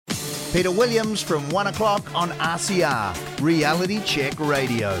Peter Williams from 1 o'clock on RCR, Reality Check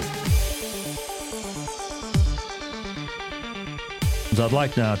Radio. I'd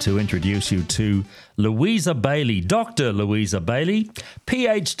like now to introduce you to Louisa Baillie, Dr. Louisa Baillie,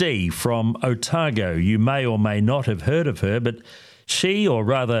 PhD from Otago. You may or may not have heard of her, but she, or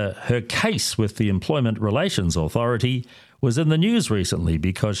rather her case with the Employment Relations Authority, was in the news recently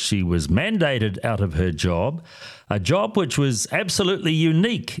because she was mandated out of her job, a job which was absolutely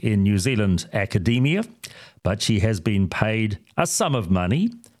unique in New Zealand academia, but she has been paid a sum of money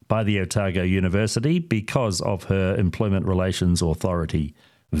by the Otago University because of her Employment Relations Authority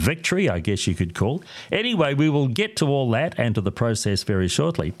victory, I guess you could call. Anyway, we will get to all that and to the process very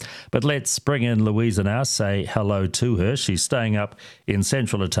shortly. But let's bring in Louisa now, say hello to her. She's staying up in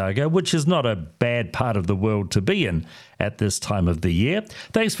central Otago, which is not a bad part of the world to be in at this time of the year.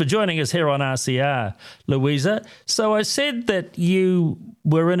 Thanks for joining us here on RCR, Louisa. So I said that you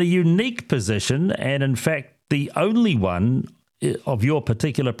were in a unique position and, in fact, the only one of your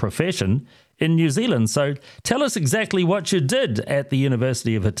particular profession in New Zealand. So tell us exactly what you did at the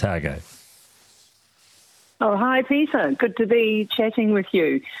University of Otago. Oh, hi, Peter. Good to be chatting with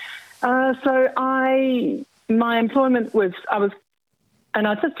you. My employment was, I was an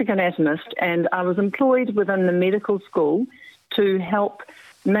artistic anatomist, and I was employed within the medical school to help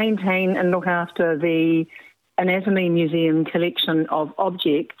maintain and look after the Anatomy Museum collection of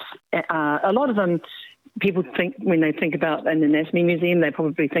objects. A lot of them, people think, when they think about an anatomy museum, they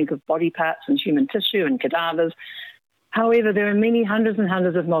probably think of body parts and human tissue and cadavers. However, there are many hundreds and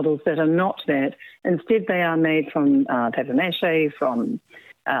hundreds of models that are not that. Instead, they are made from papier-mâché, from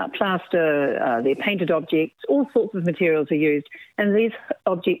plaster, they're painted objects, all sorts of materials are used. And these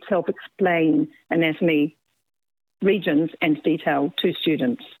objects help explain anatomy regions and detail to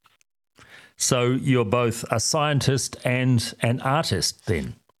students. So you're both a scientist and an artist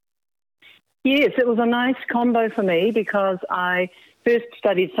then? Yes, it was a nice combo for me because I first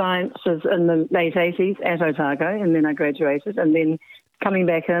studied sciences in the late 80s at Otago, and then I graduated, and then coming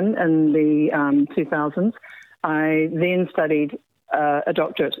back in the 2000s, I then studied a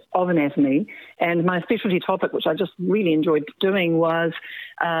doctorate of anatomy, and my specialty topic, which I just really enjoyed doing, was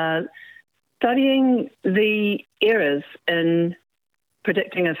studying the errors in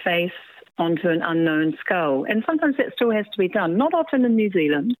predicting a face onto an unknown skull. And sometimes that still has to be done, not often in New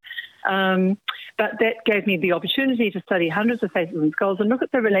Zealand. But that gave me the opportunity to study hundreds of faces and skulls and look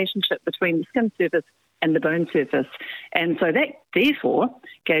at the relationship between the skin surface and the bone surface. And so that, therefore,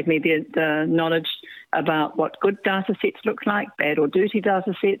 gave me the knowledge about what good data sets look like, bad or dirty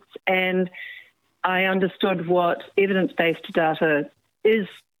data sets, and I understood what evidence-based data is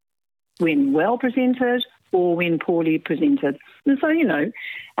when well presented or when poorly presented. And so,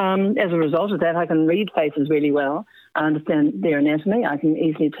 as a result of that, I can read faces really well. I understand their anatomy. I can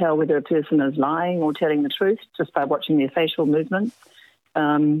easily tell whether a person is lying or telling the truth just by watching their facial movements.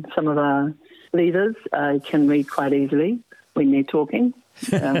 Some of our leaders can read quite easily when they're talking,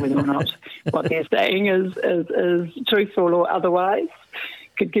 whether or not what they're saying is truthful or otherwise.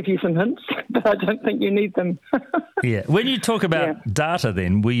 Could give you some hints, but I don't think you need them. Yeah. When you talk about data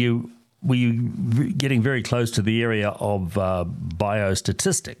then, were you getting very close to the area of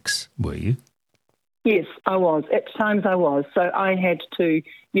biostatistics, were you? Yes, I was. At times I was. So I had to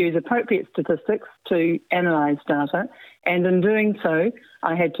use appropriate statistics to analyse data, and in doing so,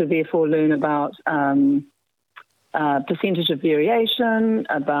 I had to therefore learn about percentage of variation,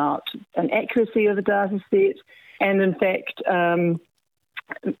 about an accuracy of a data set, and in fact,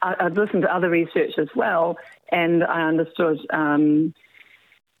 I'd listened to other research as well, and I understood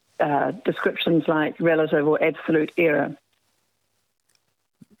descriptions like relative or absolute error.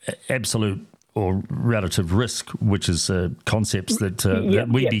 Absolute or relative risk, which is concepts that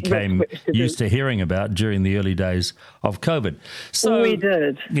we became used to hearing about during the early days of COVID. So we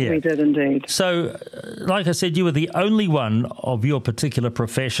did. Yeah. We did indeed. So, like I said, you were the only one of your particular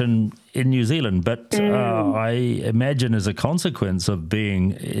profession in New Zealand, but I imagine as a consequence of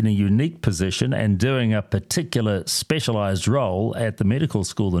being in a unique position and doing a particular specialised role at the medical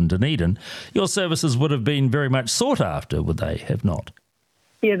school in Dunedin, your services would have been very much sought after, would they have not?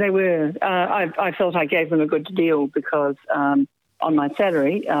 Yeah, they were. I felt I gave them a good deal because on my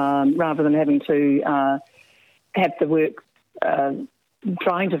salary, rather than having to have the work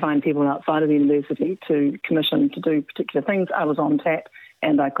trying to find people outside of the university to commission to do particular things, I was on tap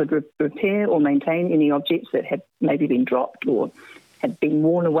and I could repair or maintain any objects that had maybe been dropped or had been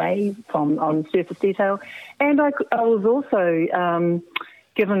worn away from on surface detail. And I was also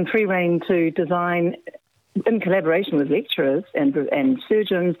given free rein to design in collaboration with lecturers and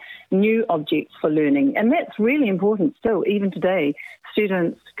surgeons, new objects for learning. And that's really important still, even today.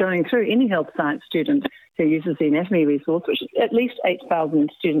 Students going through, any health science student who uses the anatomy resource, which is at least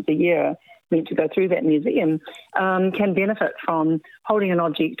 8,000 students a year meant to go through that museum, can benefit from holding an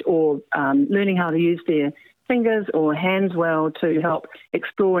object or learning how to use their fingers or hands well to help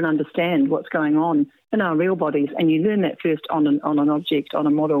explore and understand what's going on in our real bodies. And you learn that first on an object, on a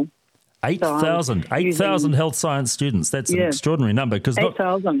model. 8,000 health science students. That's an extraordinary number, because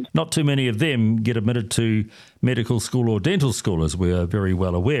not too many of them get admitted to medical school or dental school, as we are very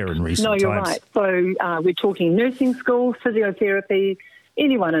well aware in recent times. No, you're right. So we're talking nursing school, physiotherapy,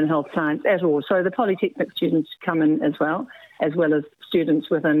 anyone in health science at all. So the polytechnic students come in as well as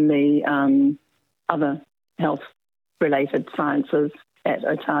students within the other health-related sciences at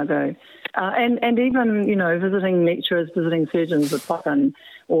Otago. And even, visiting lecturers, visiting surgeons would pop in,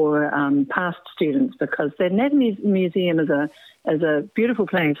 or past students, because the Anatomy Museum is a beautiful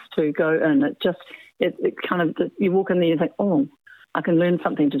place to go in. It kind of, you walk in there and think, oh, I can learn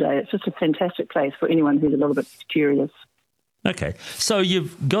something today. It's just a fantastic place for anyone who's a little bit curious. Okay, so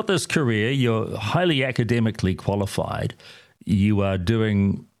you've got this career, you're highly academically qualified, you are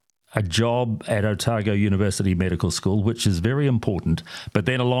doing a job at Otago University Medical School, which is very important, but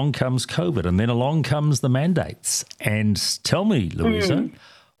then along comes COVID, and then along comes the mandates. And tell me, Louisa,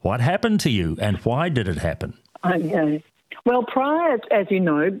 what happened to you and why did it happen? Okay. Well, as you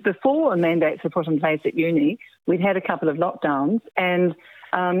know, before mandates were put in place at uni, we'd had a couple of lockdowns, and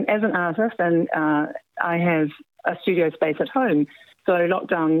as an artist, and I have a studio space at home, so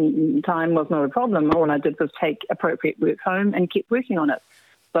lockdown time was not a problem. All I did was take appropriate work home and keep working on it.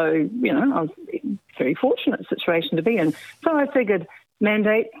 So, I was a very fortunate situation to be in. So I figured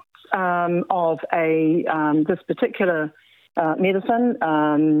mandates of this particular medicine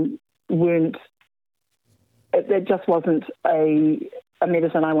weren't, it just wasn't a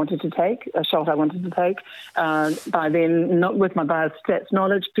medicine I wanted to take, a shot I wanted to take. By then, not with my biostats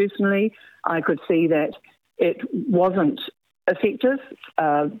knowledge personally, I could see that it wasn't effective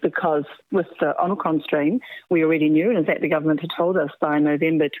because with the Omicron strain, we already knew, and in fact the government had told us by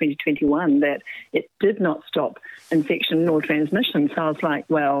November 2021 that it did not stop infection nor transmission. So I was like,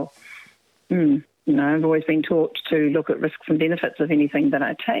 well, I've always been taught to look at risks and benefits of anything that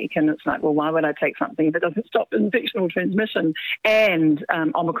I take, and it's like, well, why would I take something that doesn't stop infection or transmission? And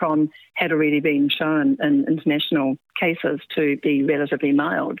Omicron had already been shown in international cases to be relatively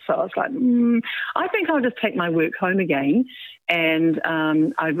mild. So I was like, I think I'll just take my work home again. And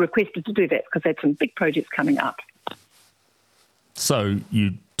I requested to do that because I had some big projects coming up. So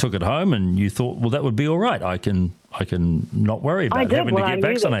you took it home and you thought, well, that would be all right. I can not worry about having to get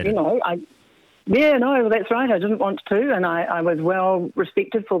vaccinated. That's right. I didn't want to, and I was well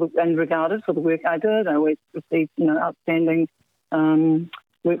respected and regarded for the work I did. I always received, outstanding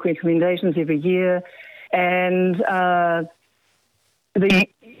work recommendations every year, and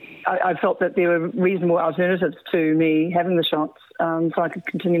I felt that there were reasonable alternatives to me having the shots, so I could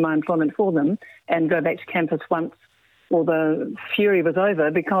continue my employment for them and go back to campus once all the fury was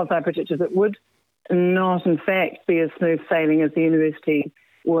over, because I predicted it would not, in fact, be as smooth sailing as the university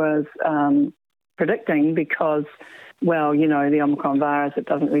was predicting, because, the Omicron virus, it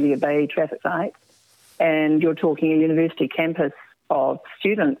doesn't really obey traffic lights. And you're talking a university campus of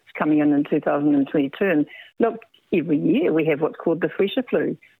students coming in 2022. And look, every year we have what's called the fresher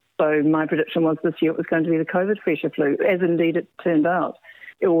flu. So my prediction was this year it was going to be the COVID fresher flu, as indeed it turned out.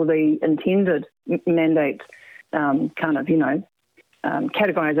 All the intended mandate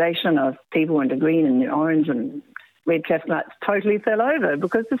categorization of people into green and orange and red traffic lights totally fell over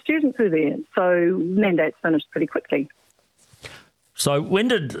because the students were there. So mandates finished pretty quickly. So when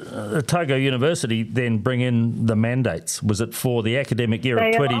did Otago University then bring in the mandates? Was it for the academic year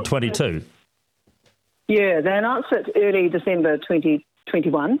of 2022? Yeah, they announced it early December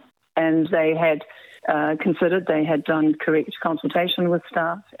 2021, and they had considered, they had done correct consultation with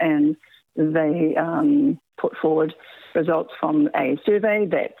staff, and they put forward results from a survey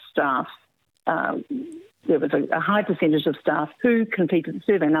that staff, there was a high percentage of staff who completed the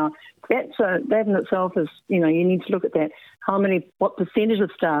survey. Now, that in itself is, you need to look at that. What percentage of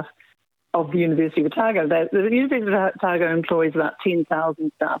staff of the University of Otago? The University of Otago employs about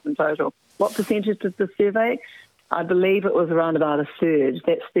 10,000 staff in total. What percentage did the survey? I believe it was around about a third.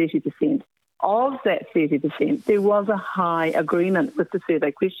 That's 30%. Of that 30%, there was a high agreement with the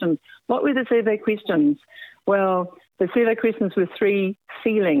survey questions. What were the survey questions? Well, the survey questions were 3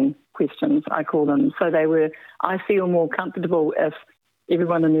 feeling questions, I call them. So they were, I feel more comfortable if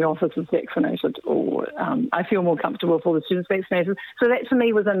everyone in the office is vaccinated, or I feel more comfortable for the students vaccinated. So that to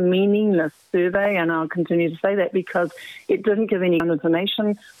me was a meaningless survey, and I'll continue to say that because it didn't give any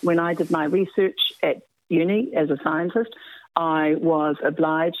information. When I did my research at uni as a scientist, I was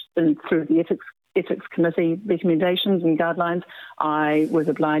obliged, and through the ethics committee recommendations and guidelines, I was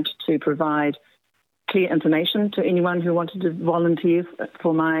obliged to provide clear information to anyone who wanted to volunteer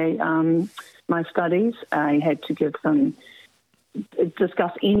for my my studies. I had to give them,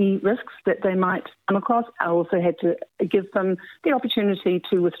 discuss any risks that they might come across. I also had to give them the opportunity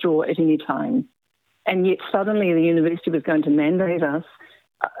to withdraw at any time. And yet suddenly the university was going to mandate us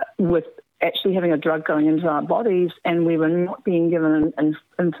with actually having a drug going into our bodies, and we were not being given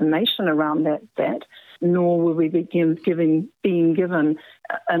information around that, nor were we being given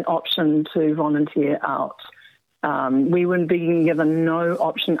an option to volunteer out. We were being given no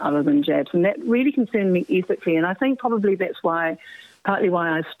option other than jabs, and that really concerned me ethically. And I think probably that's partly why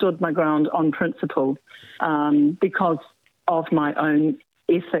I stood my ground on principle, because of my own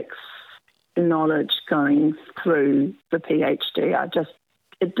ethics knowledge going through the PhD.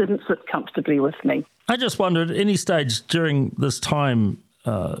 It didn't sit comfortably with me. I just wondered, at any stage during this time,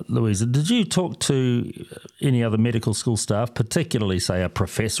 Louisa, did you talk to any other medical school staff, particularly, say, a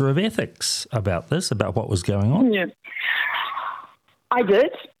professor of ethics about this, about what was going on? Yeah, I did.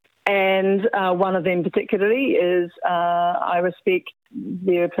 And one of them particularly is I respect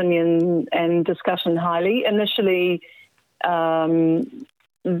their opinion and discussion highly. Initially, there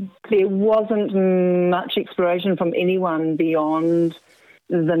wasn't much exploration from anyone beyond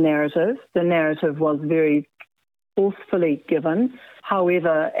the narrative. The narrative was very forcefully given.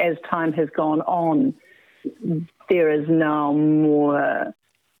 However, as time has gone on, there is now more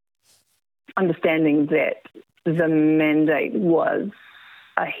understanding that the mandate was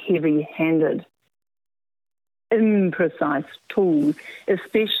a heavy-handed, imprecise tool,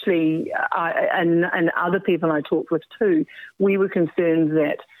 especially, and other people I talked with too, we were concerned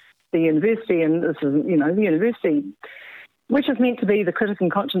that the university, and this is, the university, which is meant to be the critic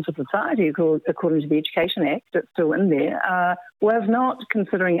and conscience of society, according to the Education Act, it's still in there, was not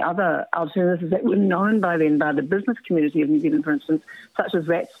considering other alternatives that were known by then by the business community of New Zealand, for instance, such as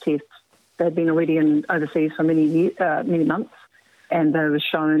RATS tests. They'd been already overseas for many months, and they were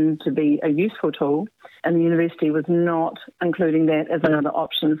shown to be a useful tool, and the university was not including that as another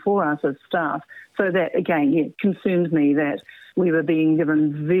option for us as staff. So that, again, concerned me that we were being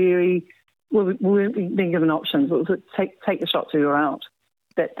given we weren't being given options. It was take the shots or you're out.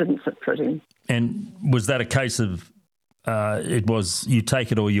 That didn't sit pretty. And was that a case of it was you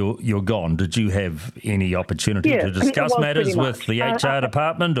take it or you're gone? Did you have any opportunity to discuss matters with the HR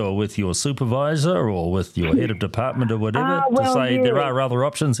department or with your supervisor or with your head of department or whatever to say there are other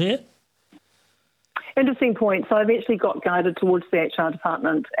options here? Interesting point. So I eventually got guided towards the HR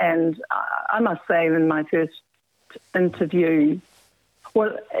department, and I must say in my first interview,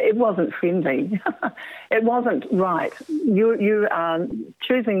 well, it wasn't friendly. It wasn't right. You are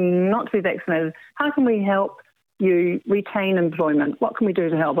choosing not to be vaccinated. How can we help you retain employment? What can we do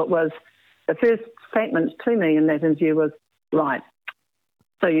to help? It was the first statement to me in that interview was, right,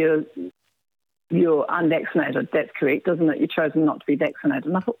 so you're unvaccinated. That's correct, isn't it? You've chosen not to be vaccinated.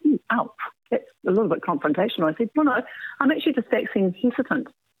 And I thought, ouch, that's a little bit confrontational. I said, no, I'm actually just vaccine hesitant.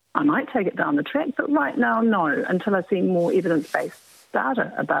 I might take it down the track, but right now, no, until I see more evidence-based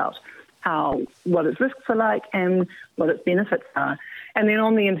data about what its risks are like and what its benefits are. And then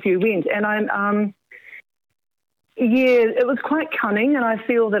on the interview went, and it was quite cunning, and I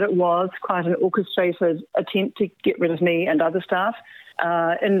feel that it was quite an orchestrated attempt to get rid of me and other staff.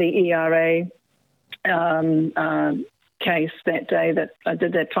 In the ERA case that day that I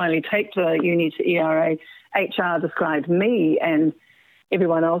did that finally take the uni to ERA, HR described me and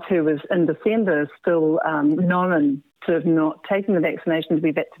everyone else who was in December still known to have not taken the vaccination, to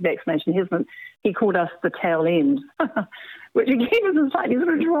be vaccination hesitant. He called us the tail end, which again is a slightly sort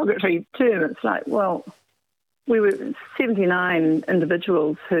of derogatory term. It's like, well, we were 79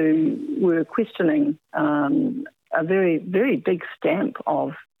 individuals who were questioning a very, very big stamp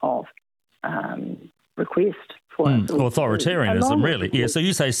of request for authoritarianism, really. Yeah, so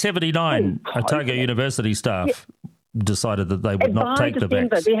you say 79 Otago University staff decided that they would not take the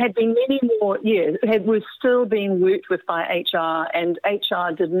vaccine. There had been many more, were still being worked with by HR, and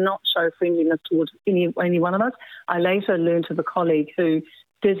HR did not show friendliness towards any one of us. I later learned of a colleague who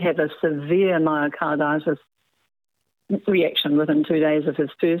did have a severe myocarditis reaction within 2 days of his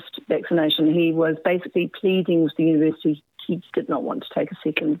first vaccination. He was basically pleading with the university. He did not want to take a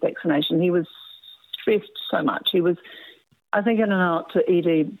second vaccination. He was stressed so much. He was I think, in and out to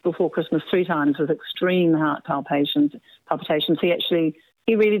ED before Christmas 3 times with extreme heart palpitations.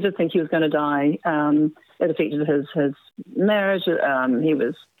 He really did think he was going to die. It affected his marriage.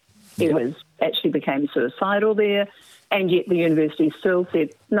 He actually became suicidal there. And yet the university still said,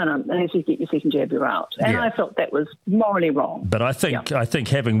 no, unless you get your second jab, you're out. And I felt that was morally wrong. But I think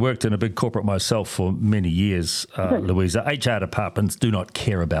having worked in a big corporate myself for many years, Louisa, HR departments do not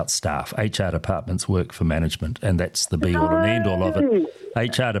care about staff. HR departments work for management, and that's the be-all and end-all of it.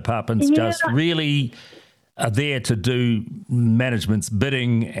 HR departments just really are there to do management's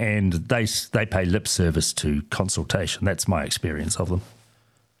bidding, and they pay lip service to consultation. That's my experience of them.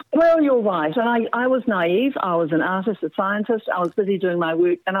 Well, you're right. And I was naive. I was an artist, a scientist. I was busy doing my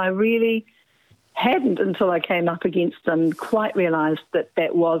work. And I really hadn't, until I came up against them, quite realised that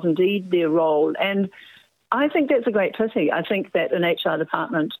that was indeed their role. And I think that's a great pity. I think that an HR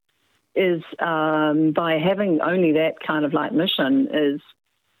department is, by having only that kind of like mission, is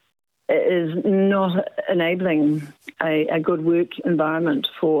not enabling a good work environment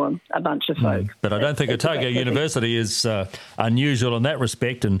for a bunch of folk. But I don't think Otago University is unusual in that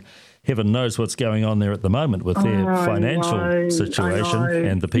respect, and heaven knows what's going on there at the moment with their financial situation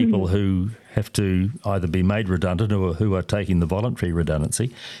and the people who have to either be made redundant or who are taking the voluntary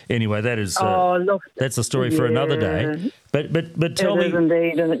redundancy. Anyway, that is that's a story for another day. But tell me, it is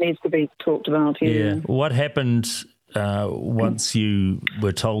indeed, and it needs to be talked about. What happened once you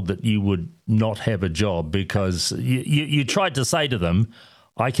were told that you would not have a job, because you tried to say to them,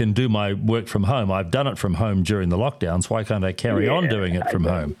 I can do my work from home. I've done it from home during the lockdowns. Why can't I carry on doing it from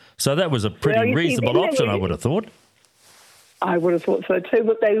home? So that was a pretty reasonable option, I would have thought. I would have thought so too,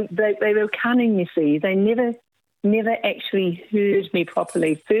 but they were cunning, you see. They never actually heard me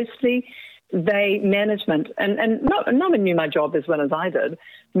properly. Firstly, management, and no one knew my job as well as I did.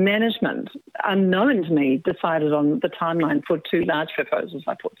 Management, unknown to me, decided on the timeline for 2 large proposals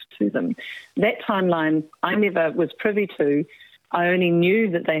I put to them. That timeline I never was privy to. I only knew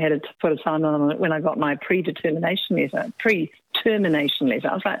that they had to put a timeline on it when I got my pre-termination letter.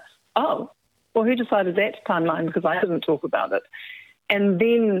 I was like, oh, well, who decided that timeline? Because I didn't talk about it. And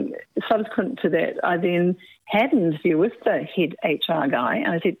then subsequent to that, I then had an interview with the head HR guy,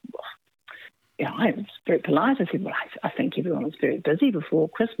 and I said, I was very polite. I said, well, I think everyone was very busy before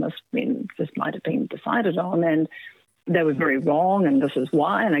Christmas when this might have been decided on, and they were very wrong, and this is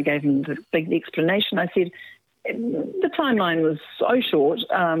why. And I gave them the big explanation. I said, the timeline was so short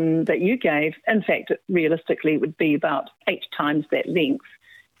that you gave. In fact, realistically, it would be about 8 times that length,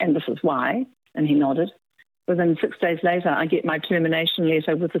 and this is why. And he nodded. Within 6 days later, I get my termination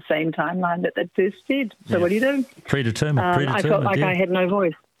letter with the same timeline that they'd first said. So what do you do? Predetermined. I felt like I had no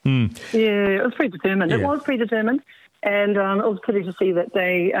voice. Yeah, it was predetermined. Yeah. It was predetermined, and it was pity to see that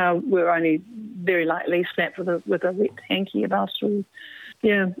they were only very lightly slapped with a wet hanky about it all.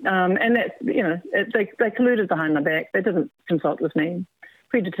 Yeah, and that they colluded behind my back. They didn't consult with me.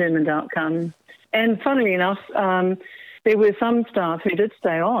 Predetermined outcome. And funnily enough, there were some staff who did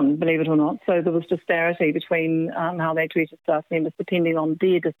stay on, believe it or not. So there was disparity between how they treated staff members depending on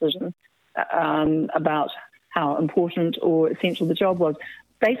their decision about how important or essential the job was.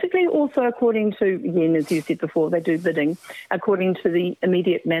 Basically, also according to, again, as you said before, they do bidding, according to the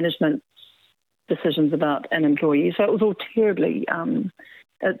immediate management decisions about an employee. So it was all terribly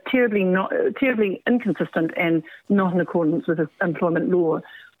inconsistent and not in accordance with employment law.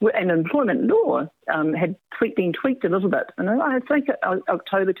 And employment law had been tweaked a little bit. And I think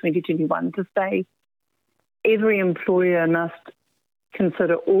October 2021 to say every employer must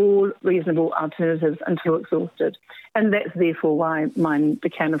consider all reasonable alternatives until exhausted. And that's therefore why mine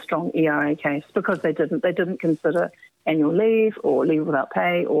became a strong ERA case, because they didn't consider annual leave or leave without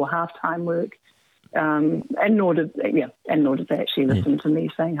pay or half-time work. And nor did they actually listen to me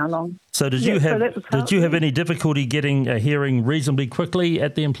saying how long. So did you have any difficulty getting a hearing reasonably quickly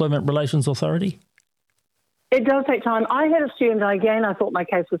at the Employment Relations Authority? It does take time. I had assumed, again, I thought my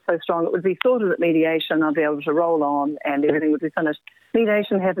case was so strong, it would be sorted at mediation, I'd be able to roll on and everything would be finished.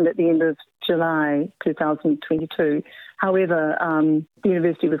 Mediation happened at the end of July 2022. However, the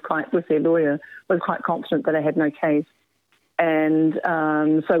university was with their lawyer, was quite confident that I had no case. And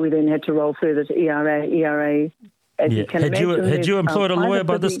so we then had to roll further to ERA. ERA, as you can imagine. Had you employed a lawyer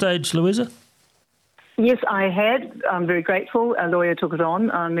by this stage, Louisa? Yes, I had. I'm very grateful. A lawyer took it on,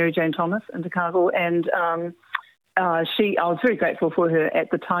 Mary Jane Thomas in Otago, and I was very grateful for her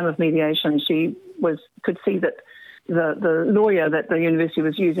at the time of mediation. She could see that the lawyer that the university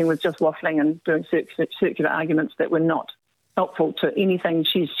was using was just waffling and doing circular arguments that were not helpful to anything.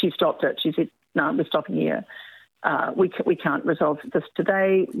 She stopped it. She said, no, we're stopping here. We can't resolve this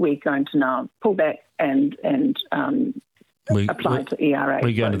today. We're going to now pull back and applied to ERA.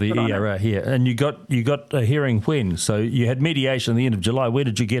 We're going to the ERA here. And you got a hearing when? So you had mediation at the end of July. Where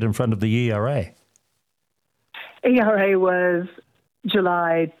did you get in front of the ERA? ERA was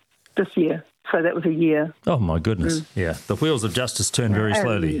July this year. So that was a year. Oh, my goodness. Yeah. The wheels of justice turn very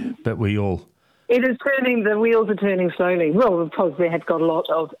slowly, but we all... The wheels are turning slowly. Well, because they had got a lot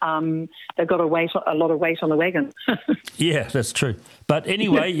of weight on the wagon. Yeah, that's true. But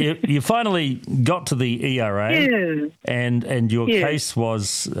anyway, you finally got to the ERA, and your case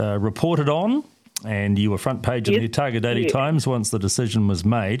was reported on, and you were front page of the Otago Daily Times once the decision was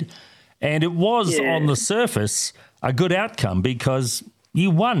made, and it was on the surface a good outcome because you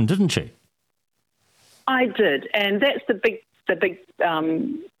won, didn't you? I did, and that's the big. That's the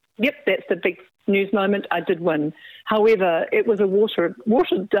big news moment. I did win. However, it was a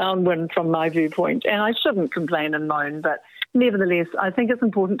watered down win from my viewpoint, and I shouldn't complain and moan, but nevertheless, I think it's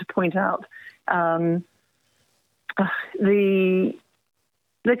important to point out the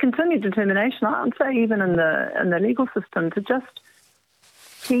continued determination, I would say, even in the legal system, to just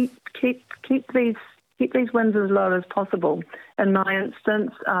keep these wins as low as possible. In my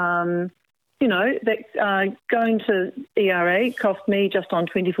instance, that going to ERA cost me just on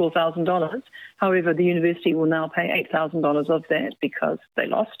 $24,000. However, the university will now pay $8,000 of that because they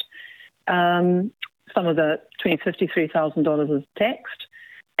lost. Some of the $53,000 is taxed,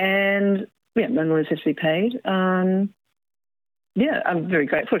 and nonetheless has to be paid. I'm very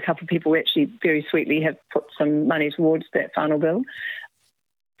grateful. A couple of people actually very sweetly have put some money towards that final bill.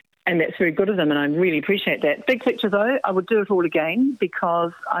 And that's very good of them, and I really appreciate that. Big picture, though, I would do it all again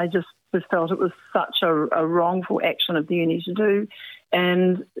because I just felt it was such a wrongful action of the uni to do.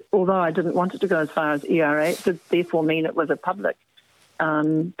 And although I didn't want it to go as far as ERA, it did therefore mean it was a publicly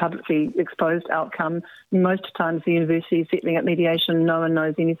exposed outcome. Most times the university is settling at mediation, no one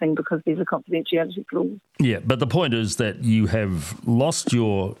knows anything because there's a confidentiality clause. Yeah, but the point is that you have lost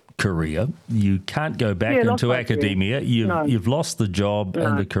your career. You can't go back into academia. You've lost the job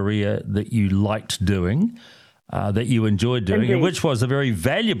and the career that you liked doing, that you enjoyed doing, and which was a very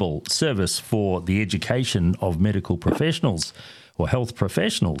valuable service for the education of medical professionals or health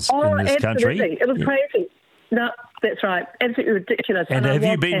professionals in this country. It was crazy. No, that's right. Absolutely ridiculous. And have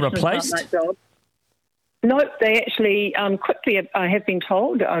you been replaced? No, they actually quickly, I have been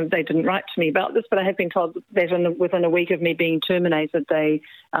told, they didn't write to me about this, but I have been told that within a week of me being terminated, they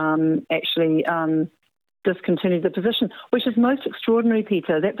actually discontinued the position, which is most extraordinary,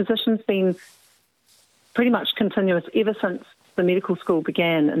 Peter. That position's been pretty much continuous ever since the medical school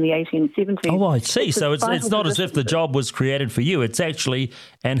began in the 1870s. Oh, I see. So it's not as if the job was created for you. It's actually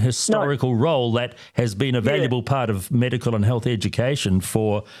an historical role that has been a valuable part of medical and health education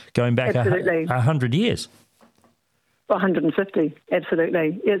for going back 100 years. 150,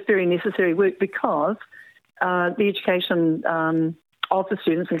 absolutely. It's very necessary work because the education of the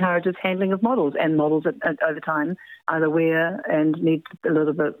students encourages handling of models, and models over time either wear and need a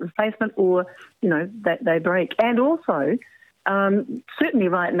little bit of replacement, or they break. And also, certainly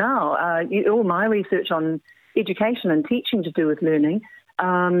right now, all my research on education and teaching to do with learning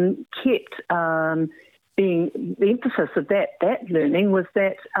kept being the emphasis of that learning was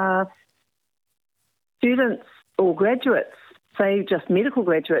that students or graduates, say just medical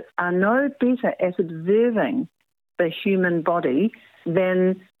graduates, are no better at observing the human body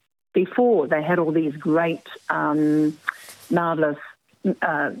than before they had all these great, marvellous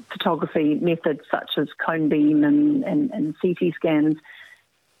photography methods such as cone beam and CT scans.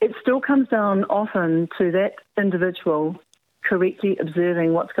 It still comes down often to that individual correctly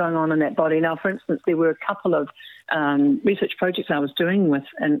observing what's going on in that body. Now, for instance, there were a couple of research projects I was doing with,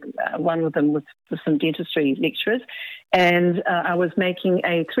 and one of them with some dentistry lecturers, and I was making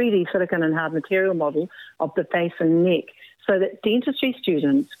a 3D silicon and hard material model of the face and neck so that dentistry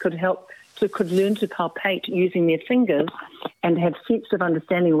students could learn to palpate using their fingers and have sensitive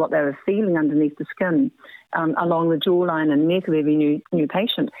understanding of what they were feeling underneath the skin along the jawline and neck of every new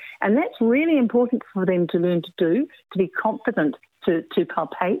patient. And that's really important for them to learn to do, to be confident to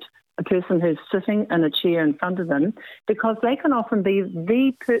palpate a person who's sitting in a chair in front of them, because they can often be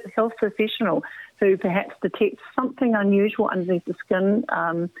the health professional who perhaps detects something unusual underneath the skin,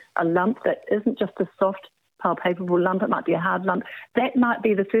 a lump that isn't just a soft, palpable lump, it might be a hard lump. That might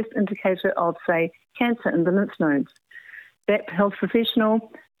be the first indicator of, say, cancer in the lymph nodes. That health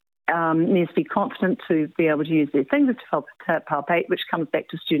professional needs to be confident to be able to use their fingers to palpate, which comes back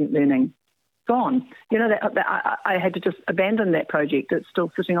to student learning. Gone. I had to just abandon that project. It's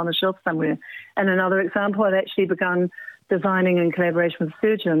still sitting on the shelf somewhere. And another example, I've actually begun designing in collaboration with a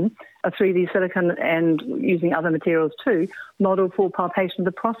surgeon a 3D silicon and using other materials too, model for palpation of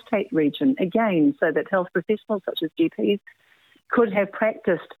the prostate region, again, so that health professionals such as GPs could have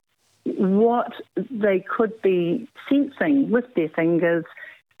practiced what they could be sensing with their fingers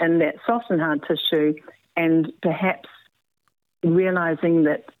in that soft and hard tissue, and perhaps realising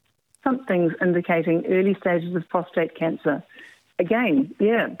that something's indicating early stages of prostate cancer. Again,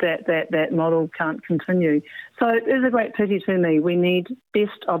 that model can't continue. So it is a great pity to me. We need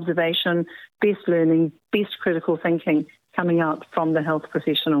best observation, best learning, best critical thinking coming out from the health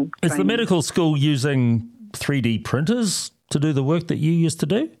professional. Is the medical school using 3D printers to do the work that you used to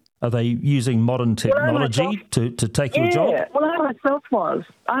do? Are they using modern technology to take your job? Yeah, well, I myself was.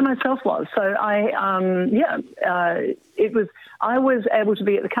 So I was able to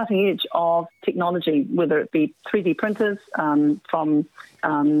be at the cutting edge of technology, whether it be 3D printers from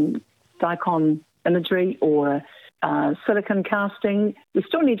Dicon imagery or silicon casting. We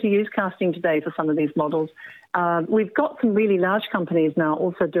still need to use casting today for some of these models. We've got some really large companies now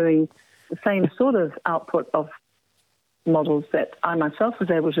also doing the same sort of output of models that I myself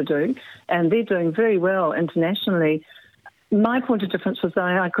was able to do, and they're doing very well internationally. My point of difference was that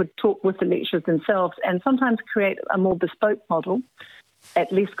I could talk with the lecturers themselves and sometimes create a more bespoke model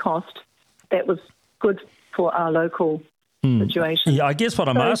at less cost that was good for our local situation. Yeah, I guess what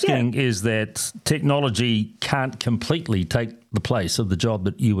I'm asking is that technology can't completely take the place of the job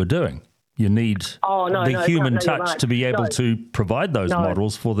that you were doing. You need the human touch to be able to provide those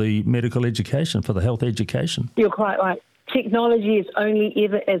models for the medical education, for the health education. You're quite right. Technology is only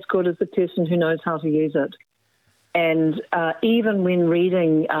ever as good as the person who knows how to use it. And even when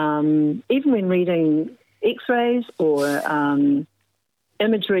reading X-rays or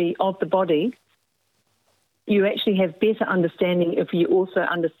imagery of the body, you actually have better understanding if you also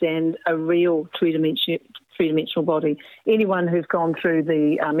understand a real three-dimensional body. Anyone who's gone through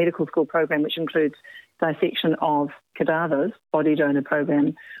the medical school program, which includes dissection of cadavers, body donor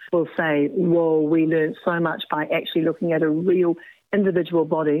program, will say, whoa, we learned so much by actually looking at a real individual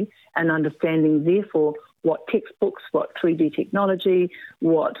body and understanding, therefore, what textbooks, what 3D technology,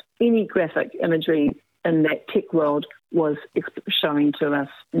 what any graphic imagery in that tech world was showing to us.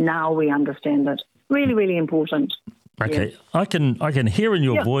 Now we understand it. Really, really important. Okay, yeah. I can hear in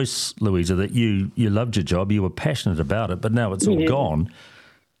your voice, Louisa, that you loved your job, you were passionate about it, but now it's all gone.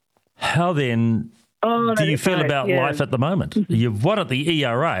 How then do you feel about life at the moment? You've won at the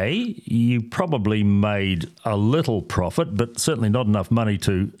ERA. You probably made a little profit, but certainly not enough money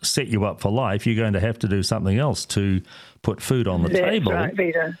to set you up for life. You're going to have to do something else to put food on the table. That's right,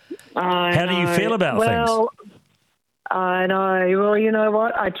 Peter. How do you feel about things? I know. Well, you know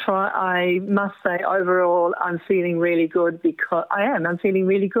what? I must say, overall, I'm feeling really good I'm feeling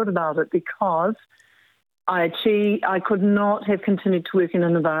really good about it because I could not have continued to work in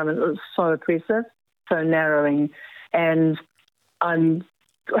an environment that was so oppressive, so narrowing, and I'm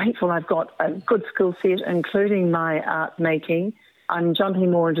grateful I've got a good skill set, including my art making. I'm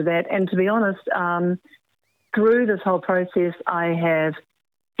jumping more into that, and to be honest, through this whole process, I have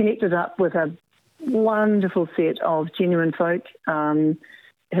connected up with a wonderful set of genuine folk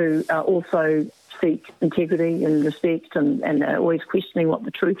who also seek integrity and respect and are always questioning what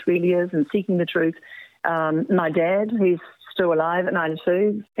the truth really is and seeking the truth. My dad, he's still alive at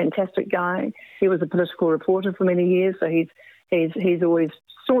 92, fantastic guy. He was a political reporter for many years, so he's always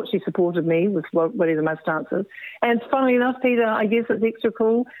staunchly supported me with whatever my stance is. And funnily enough, Peter, I guess it's extra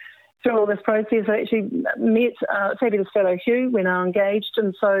cool. Through all this process, I actually met fabulous fellow Hugh when I engaged,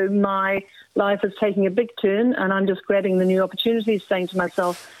 and so my life is taking a big turn, and I'm just grabbing the new opportunities, saying to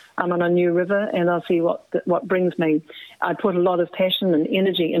myself, I'm on a new river, and I'll see what brings me. I put a lot of passion and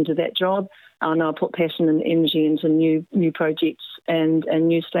energy into that job, and I'll put passion and energy into new projects and a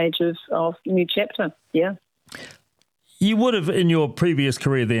new stage of new chapter. Yeah. You would have, in your previous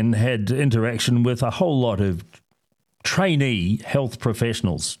career then, had interaction with a whole lot of trainee health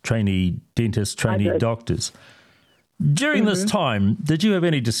professionals, trainee dentists, trainee doctors. During this time, did you have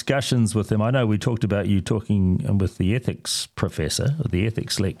any discussions with them? I know we talked about you talking with the ethics professor, or the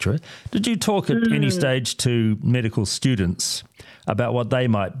ethics lecturer. Did you talk at any stage to medical students about what they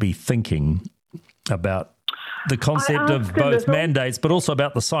might be thinking about the concept of both mandates, but also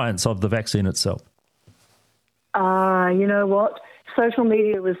about the science of the vaccine itself? You know what? Social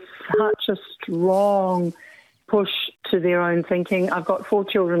media was such a strong push to their own thinking. I've got 4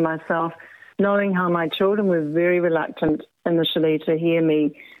 children myself, knowing how my children were very reluctant initially to hear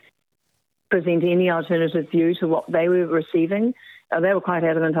me present any alternative view to what they were receiving. They were quite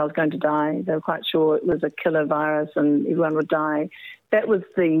adamant I was going to die. They were quite sure it was a killer virus and everyone would die. That was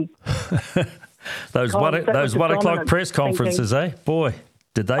the Those God, that was the 1 o'clock dominant press conferences, thinking. Boy,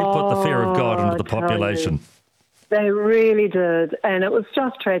 did they put the fear of God into the tell population. you. They really did, and it was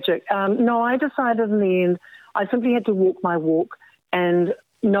just tragic. No, I decided in the end I simply had to walk my walk, and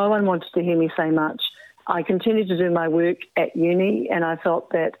no one wanted to hear me say much. I continued to do my work at uni, and I felt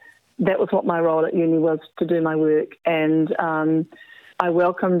that that was what my role at uni was, to do my work. And I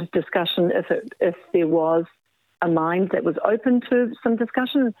welcomed discussion if there was a mind that was open to some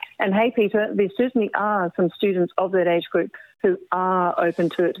discussion. And hey, Peter, there certainly are some students of that age group who are open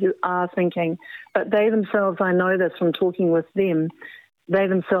to it, who are thinking. But they themselves, I know this from talking with them, they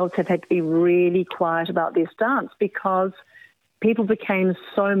themselves have had to be really quiet about their stance, because people became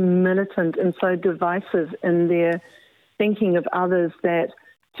so militant and so divisive in their thinking of others that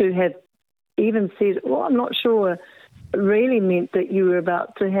to have even said, well, I'm not sure, really meant that you were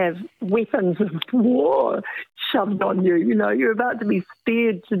about to have weapons of war shoved on you. You know, you're about to be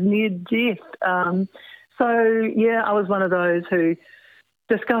spared to near death. So, yeah, I was one of those who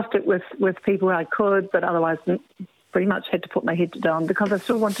discussed it with people I could, but otherwise pretty much had to put my head down, because I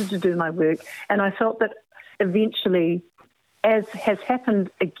still wanted to do my work. And I felt that eventually, as has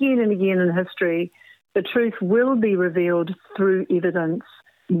happened again and again in history, the truth will be revealed through evidence,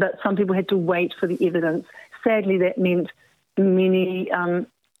 but some people had to wait for the evidence. Sadly, that meant many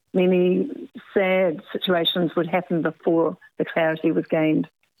sad situations would happen before the clarity was gained.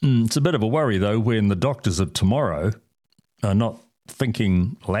 It's a bit of a worry, though, when the doctors of tomorrow are not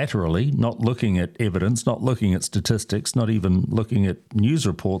thinking laterally, not looking at evidence, not looking at statistics, not even looking at news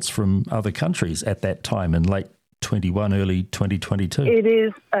reports from other countries at that time in late 21, early 2022. It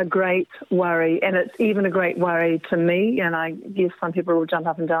is a great worry, and it's even a great worry to me, and I guess some people will jump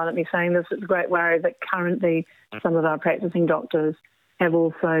up and down at me saying this. It's a great worry that currently some of our practicing doctors have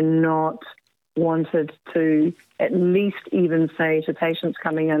also not wanted to at least even say to patients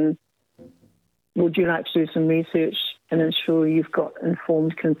coming in, would you like to do some research and ensure you've got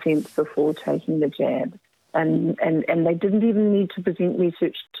informed consent before taking the jab? And they didn't even need to present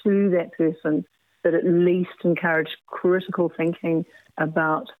research to that person, but at least encourage critical thinking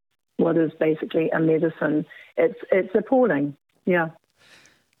about what is basically a medicine. It's appalling, yeah.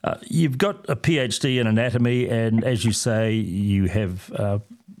 You've got a PhD in anatomy, and as you say, you have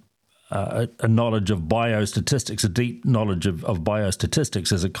a knowledge of biostatistics, a deep knowledge of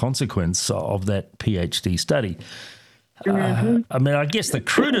biostatistics as a consequence of that PhD study. I mean, I guess the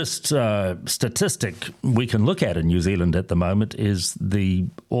crudest statistic we can look at in New Zealand at the moment is the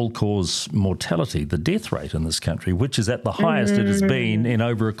all-cause mortality, the death rate in this country, which is at the highest it has been in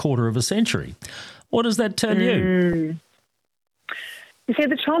over a quarter of a century. What does that tell you? You see,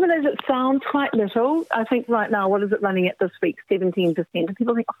 the trouble is it sounds quite little. I think right now, what is it running at this week? 17%. And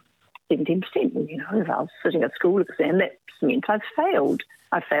people think, 17%. Well, you know, if I was sitting a school exam, that meant I've failed.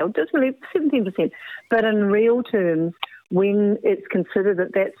 I failed dismally, 17%. But in real terms, when it's considered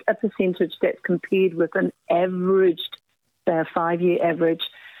that that's a percentage that's compared with an averaged, say, a 5-year average,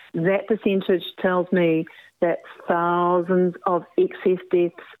 that percentage tells me that thousands of excess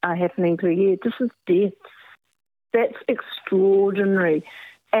deaths are happening per year. This is deaths. That's extraordinary.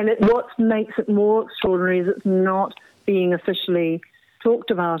 And what makes it more extraordinary is it's not being officially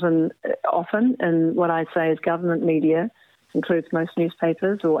talked about often in what I say is government media, includes most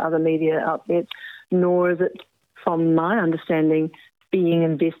newspapers or other media outlets, nor is it, from my understanding, being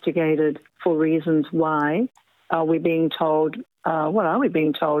investigated for reasons why. Are we being told, what are we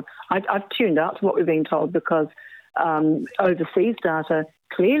being told? I've tuned out to what we're being told, because overseas data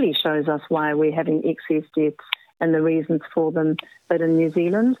clearly shows us why we're having excess deaths and the reasons for them. But in New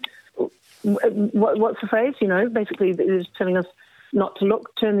Zealand, what's the phrase? You know, basically it's telling us not to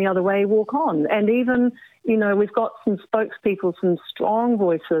look, turn the other way, walk on. And even, you know, we've got some spokespeople, some strong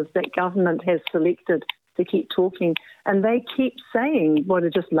voices that government has selected to keep talking, and they keep saying what are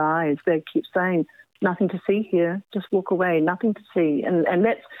just lies. They keep saying, nothing to see here, just walk away, nothing to see. And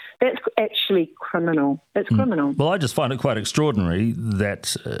that's actually criminal. It's criminal. Well, I just find it quite extraordinary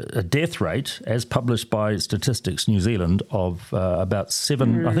that a death rate, as published by Statistics New Zealand, of about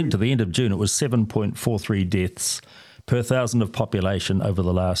 7, I think to the end of June, it was 7.43 deaths per 1,000 of population over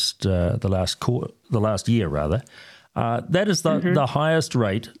the last year, rather. That is the highest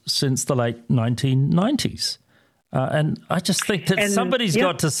rate since the late 1990s. And I just think that somebody's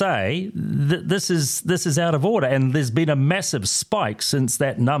got to say that this is out of order. And there's been a massive spike since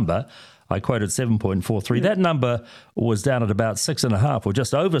that number. I quoted 7.43. That number was down at about 6.5 or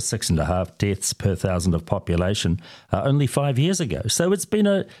just over 6.5 deaths per 1,000 of population only 5 years ago. So it's been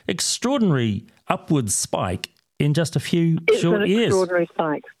an extraordinary upward spike in just a few short years. It's an extraordinary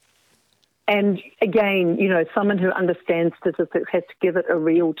spike. And again, someone who understands statistics has to give it a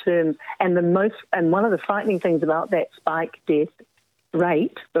real term. And one of the frightening things about that spike death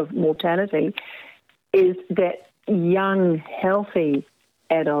rate of mortality is that young, healthy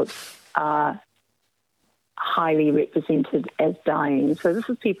adults are highly represented as dying. So this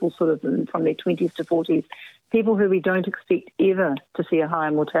is people sort of from their 20s to 40s, people who we don't expect ever to see a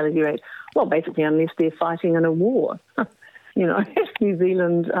higher mortality rate. Well, basically, unless they're fighting in a war. New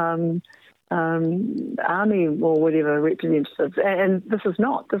Zealand army or whatever representatives. And this is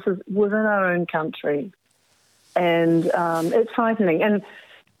not. This is within our own country. And it's frightening. And,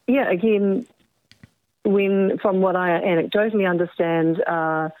 again, from what I anecdotally understand,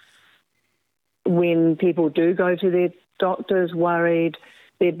 when people do go to their doctors worried,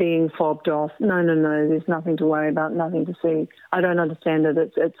 they're being fobbed off. No, there's nothing to worry about, nothing to see. I don't understand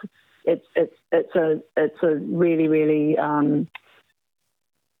it. It's a really, really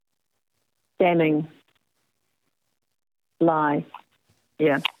damning lie.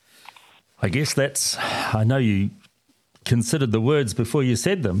 Yeah. I guess I know you considered the words before you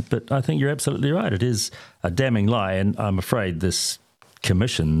said them, but I think you're absolutely right. It is a damning lie, and I'm afraid this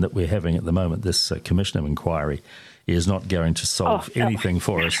commission that we're having at the moment, this commission of inquiry, is not going to solve anything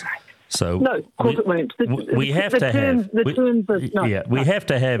for us. So no, of course it won't. We have to have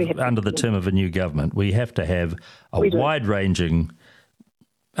under the term of a new government, we have to have a wide-ranging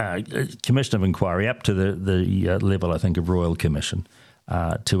commission of inquiry up to the level, I think, of Royal Commission.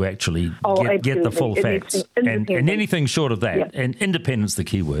 To actually get the full facts. And anything short of that, and independence the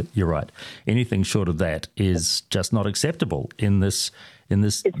key word, you're right, anything short of that is just not acceptable in this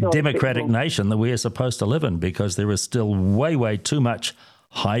democratic nation that we are supposed to live in, because there is still way, way too much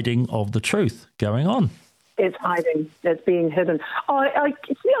hiding of the truth going on. It's hiding. It's being hidden.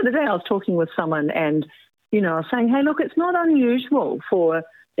 The other day I was talking with someone and, I was saying, hey, look, it's not unusual for...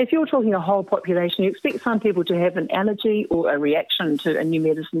 If you're talking a whole population, you expect some people to have an allergy or a reaction to a new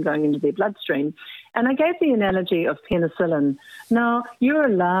medicine going into their bloodstream. And I gave the analogy of penicillin. Now, you're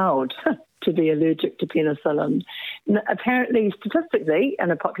allowed to be allergic to penicillin. Apparently, statistically,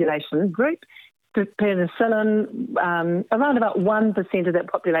 in a population group, penicillin, around about 1% of that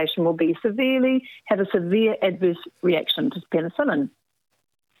population will have a severe adverse reaction to penicillin.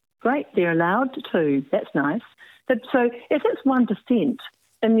 Great, they're allowed to. That's nice. So if it's 1%,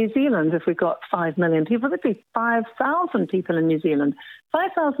 in New Zealand, if we've got 5 million people, there'd be 5,000 people in New Zealand.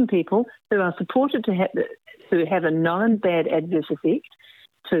 5,000 people who are supported to have a known bad adverse effect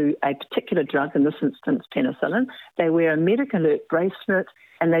to a particular drug, in this instance penicillin. They wear a medical alert bracelet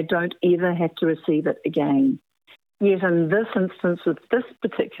and they don't ever have to receive it again. Yet in this instance, with this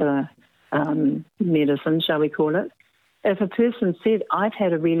particular medicine, shall we call it, if a person said, I've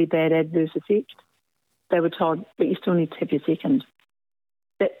had a really bad adverse effect, they were told, but you still need to have your second.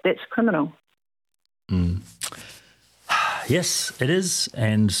 That's criminal. Yes, it is.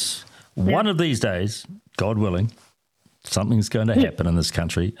 And one of these days, God willing, something's going to happen in this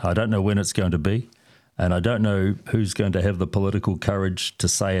country. I don't know when it's going to be, and I don't know who's going to have the political courage to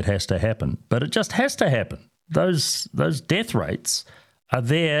say it has to happen. But it just has to happen. Those death rates are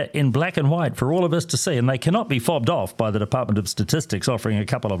there in black and white for all of us to see, and they cannot be fobbed off by the Department of Statistics offering a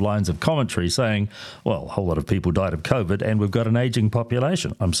couple of lines of commentary saying, well, a whole lot of people died of COVID and we've got an ageing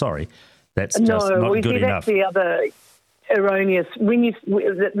population. I'm sorry. That's just not good enough. That's the other erroneous.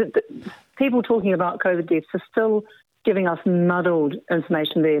 The people talking about COVID deaths are still giving us muddled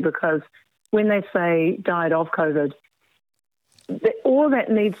information there, because when they say died of COVID, all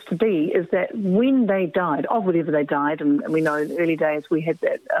that needs to be is that when they died, of whatever they died, and we know in the early days we had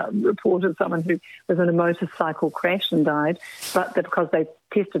that report of someone who was in a motorcycle crash and died, but that because they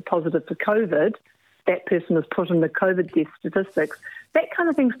tested positive for COVID, that person was put in the COVID death statistics. That kind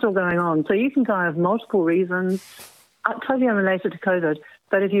of thing's still going on. So you can die of multiple reasons, totally unrelated to COVID,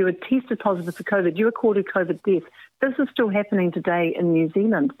 but if you were tested positive for COVID, you recorded COVID death. This is still happening today in New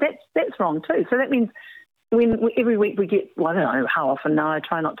Zealand. That's wrong too. So that means every week we get, I don't know how often now, I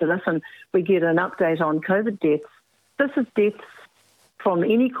try not to listen, we get an update on COVID deaths. This is deaths from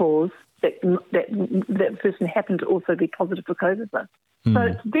any cause that person happened to also be positive for COVID with. So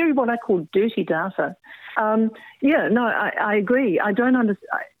it's very what I call dirty data. I agree. I don't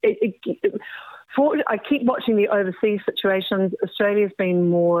understand. I keep watching the overseas situations. Australia's been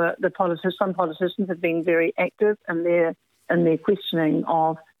more, some politicians have been very active in their questioning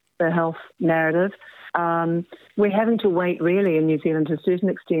of the health narrative. We're having to wait really in New Zealand to a certain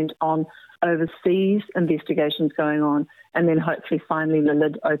extent on overseas investigations going on, and then hopefully finally the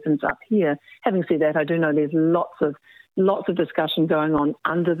lid opens up here. Having said that, I do know there's lots of discussion going on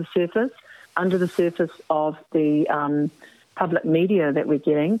under the surface of the public media that we're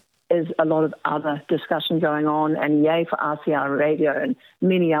getting, is a lot of other discussion going on, and yay for RCR Radio and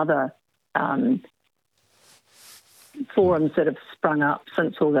many other forums that have sprung up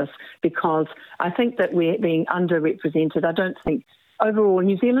since all this, because I think that we're being underrepresented. I don't think overall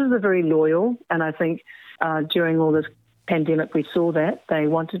New Zealanders are very loyal, and I think during all this pandemic we saw that they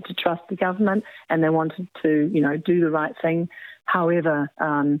wanted to trust the government and they wanted to, do the right thing. However,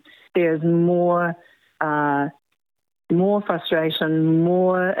 there's more frustration,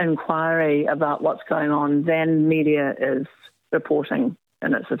 more inquiry about what's going on than media is reporting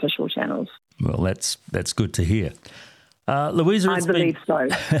in its official channels. Well, that's good to hear. Louisa, I believe so.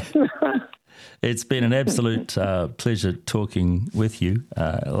 It's been an absolute pleasure talking with you.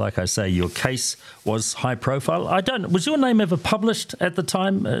 Like I say, your case was high profile. Was your name ever published at the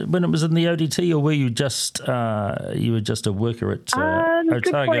time when it was in the ODT, or were you just a worker at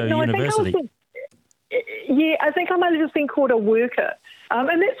Otago University? I think I might have just been called a worker,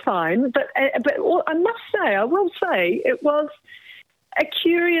 and that's fine. But I will say, it was a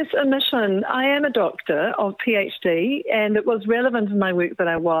curious omission. I am a doctor of PhD, and it was relevant in my work that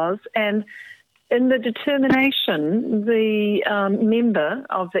I was. And in the determination, the member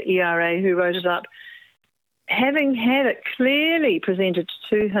of the ERA who wrote it up, having had it clearly presented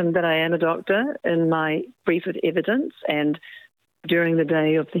to him that I am a doctor in my brief of evidence and during the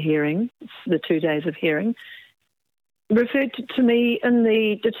day of the hearing, the 2 days of hearing, referred to me in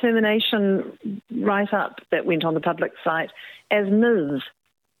the determination write-up that went on the public site as Ms.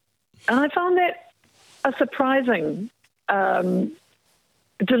 And I found that a surprising,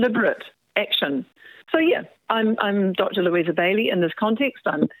 deliberate action. So, I'm Dr. Louisa Baillie in this context.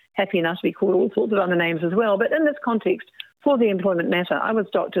 I'm happy enough to be called all sorts of other names as well. But in this context, for the employment matter, I was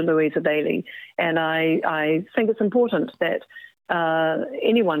Dr. Louisa Baillie. And I think it's important that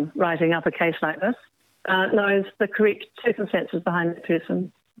anyone writing up a case like this knows the correct circumstances behind the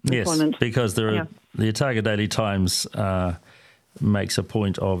person's employment. Yes, because the Otago Daily Times makes a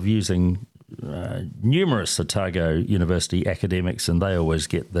point of using numerous Otago University academics, and they always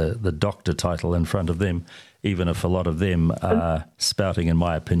get the doctor title in front of them, even if a lot of them are spouting, in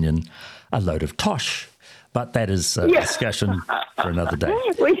my opinion, a load of tosh. But that is a discussion for another day.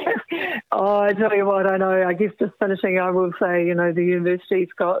 I tell you what, I know. I guess just finishing, I will say, the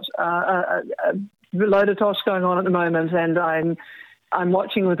university's got a load of tosh going on at the moment, and I'm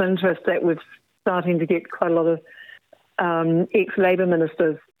watching with interest that we're starting to get quite a lot of ex-Labour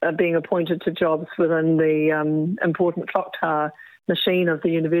ministers being appointed to jobs within the important clock tower machine of the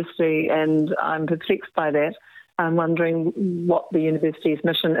university, and I'm perplexed by that. I'm wondering what the university's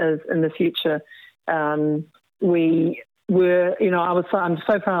mission is in the future. I'm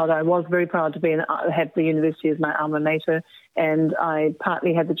so proud. I was very proud to have the university as my alma mater, and I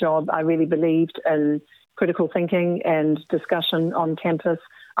partly had the job. I really believed in critical thinking and discussion on campus.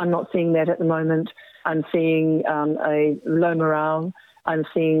 I'm not seeing that at the moment. I'm seeing a low morale. I'm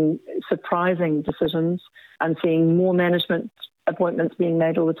seeing surprising decisions. I'm seeing more management appointments being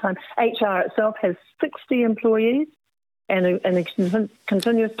made all the time. HR itself has 60 employees and a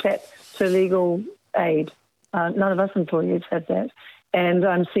continuous tap to legal aid. None of us employees have that. And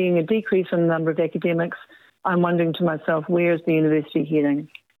I'm seeing a decrease in the number of academics. I'm wondering to myself, where is the university heading?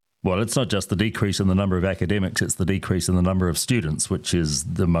 Well, it's not just the decrease in the number of academics, it's the decrease in the number of students, which is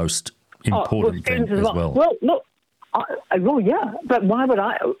the most important thing as well. Well, look, but why would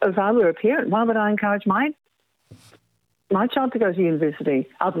I, if I were a parent, why would I encourage my child to go to university?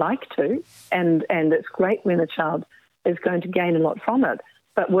 I'd like to, and it's great when a child is going to gain a lot from it.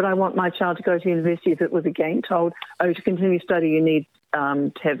 But would I want my child to go to university if it was again told, to continue study you need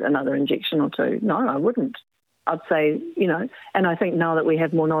to have another injection or two? No, I wouldn't. I'd say, and I think now that we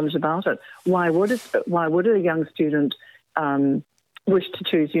have more knowledge about it, why would a young student wish to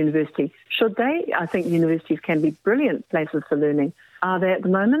choose university? Should they? I think universities can be brilliant places for learning. Are they at the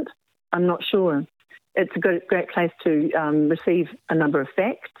moment? I'm not sure. It's a great place to receive a number of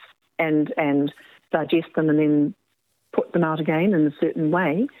facts and digest them and then put them out again in a certain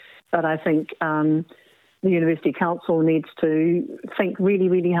way. But I think the University Council needs to think really,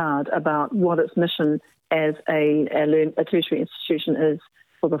 really hard about what its mission as a tertiary institution is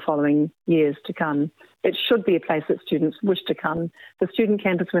for the following years to come. It should be a place that students wish to come. The student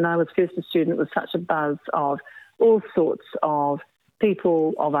campus, when I was first a student, was such a buzz of all sorts of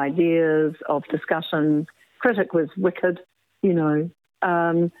people, of ideas, of discussions. Critic was wicked,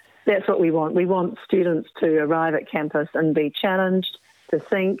 That's what we want. We want students to arrive at campus and be challenged, to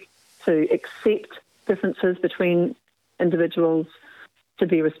think, to accept differences between individuals, to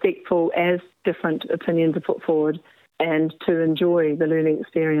be respectful as different opinions are put forward, and to enjoy the learning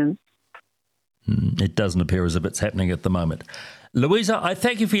experience. It doesn't appear as if it's happening at the moment. Louisa, I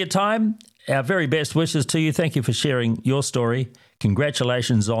thank you for your time. Our very best wishes to you. Thank you for sharing your story.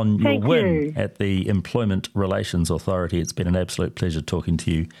 Congratulations on your win at the Employment Relations Authority. It's been an absolute pleasure talking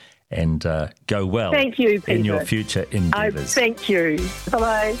to you, and go well. Thank you, Peter. In your future endeavours. Thank you.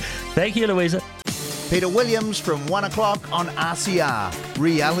 Bye-bye. Thank you, Louisa. Peter Williams from 1 o'clock on RCR,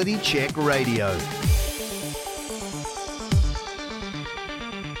 Reality Check Radio.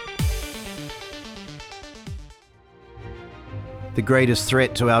 The greatest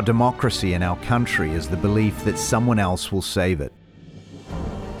threat to our democracy and our country is the belief that someone else will save it.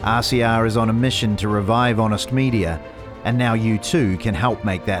 RCR is on a mission to revive honest media, and now you too can help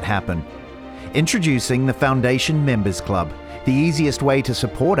make that happen. Introducing the Foundation Members Club, the easiest way to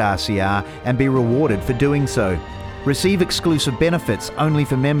support RCR and be rewarded for doing so. Receive exclusive benefits only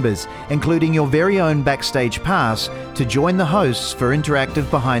for members, including your very own backstage pass to join the hosts for interactive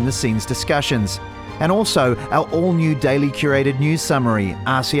behind-the-scenes discussions. And also our all-new daily curated news summary,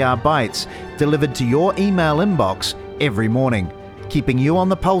 RCR Bites, delivered to your email inbox every morning, keeping you on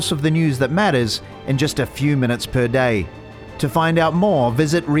the pulse of the news that matters in just a few minutes per day. To find out more,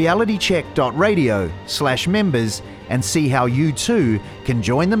 visit realitycheck.radio/members and see how you too can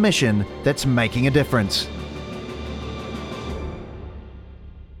join the mission that's making a difference.